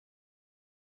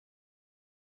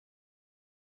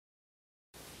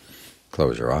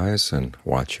Close your eyes and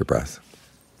watch your breath.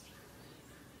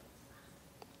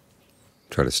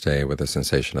 Try to stay with the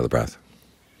sensation of the breath.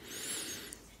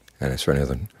 And as for any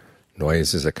other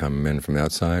noises that come in from the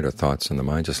outside or thoughts in the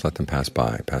mind, just let them pass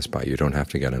by. You don't have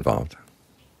to get involved.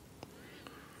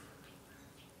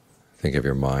 Think of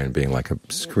your mind being like a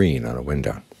screen on a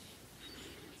window.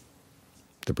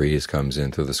 The breeze comes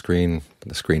in through the screen, but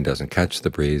the screen doesn't catch the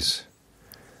breeze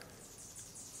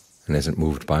and isn't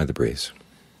moved by the breeze.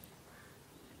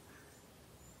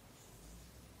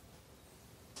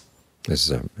 This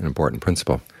is an important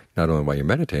principle, not only while you're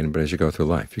meditating, but as you go through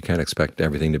life. You can't expect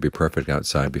everything to be perfect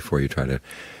outside before you try to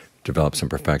develop some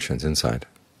perfections inside.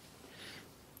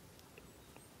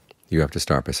 You have to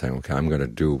start by saying, okay, I'm going to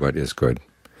do what is good.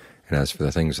 And as for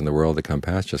the things in the world that come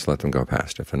past, just let them go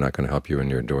past. If they're not going to help you and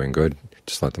you're doing good,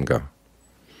 just let them go.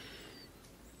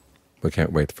 We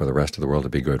can't wait for the rest of the world to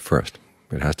be good first.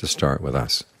 It has to start with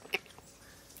us.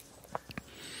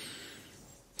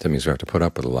 That means we have to put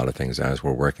up with a lot of things as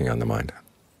we're working on the mind.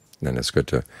 And then it's good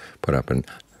to put up an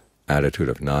attitude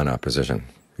of non-opposition.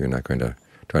 You're not going to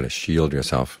try to shield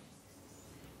yourself,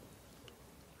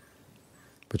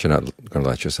 but you're not going to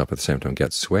let yourself at the same time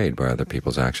get swayed by other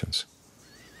people's actions.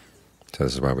 So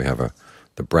this is why we have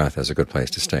the breath as a good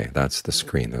place to stay. That's the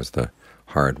screen. Those are the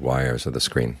hard wires of the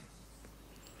screen.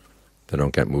 They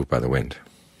don't get moved by the wind.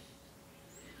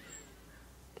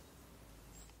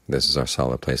 This is our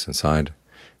solid place inside.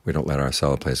 We don't let our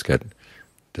solid place get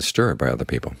disturbed by other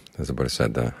people. As the Buddha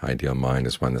said, the ideal mind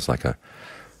is one that's like a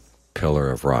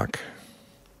pillar of rock,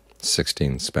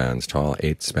 16 spans tall,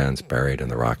 8 spans buried in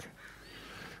the rock.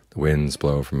 The winds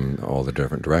blow from all the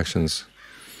different directions.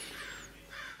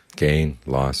 Gain,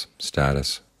 loss,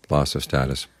 status, loss of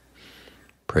status,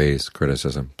 praise,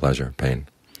 criticism, pleasure, pain.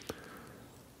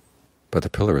 But the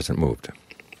pillar isn't moved.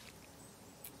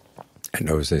 It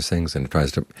knows these things and it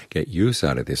tries to get use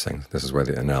out of these things. This is where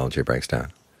the analogy breaks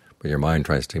down. But your mind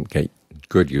tries to get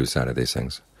good use out of these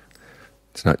things.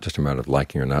 It's not just a matter of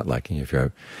liking or not liking. If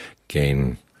you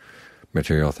gain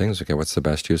material things, okay, what's the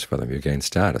best use for them? You gain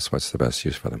status, what's the best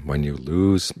use for them? When you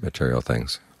lose material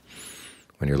things,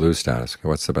 when you lose status, okay,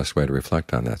 what's the best way to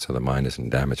reflect on that so the mind isn't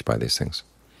damaged by these things?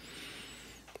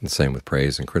 And the same with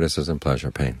praise and criticism,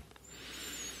 pleasure, pain.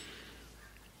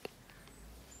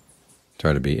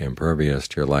 Try to be impervious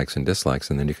to your likes and dislikes,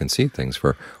 and then you can see things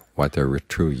for what their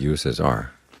true uses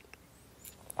are.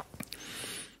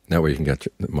 That way you can get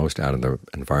the most out of the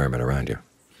environment around you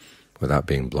without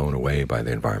being blown away by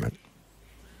the environment.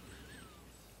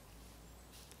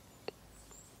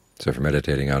 So if you're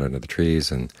meditating out under the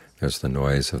trees and there's the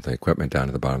noise of the equipment down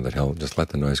at the bottom of the hill, just let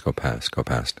the noise go past,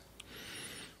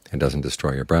 It doesn't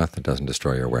destroy your breath, it doesn't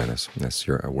destroy your awareness. It's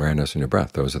your awareness and your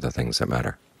breath. Those are the things that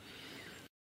matter.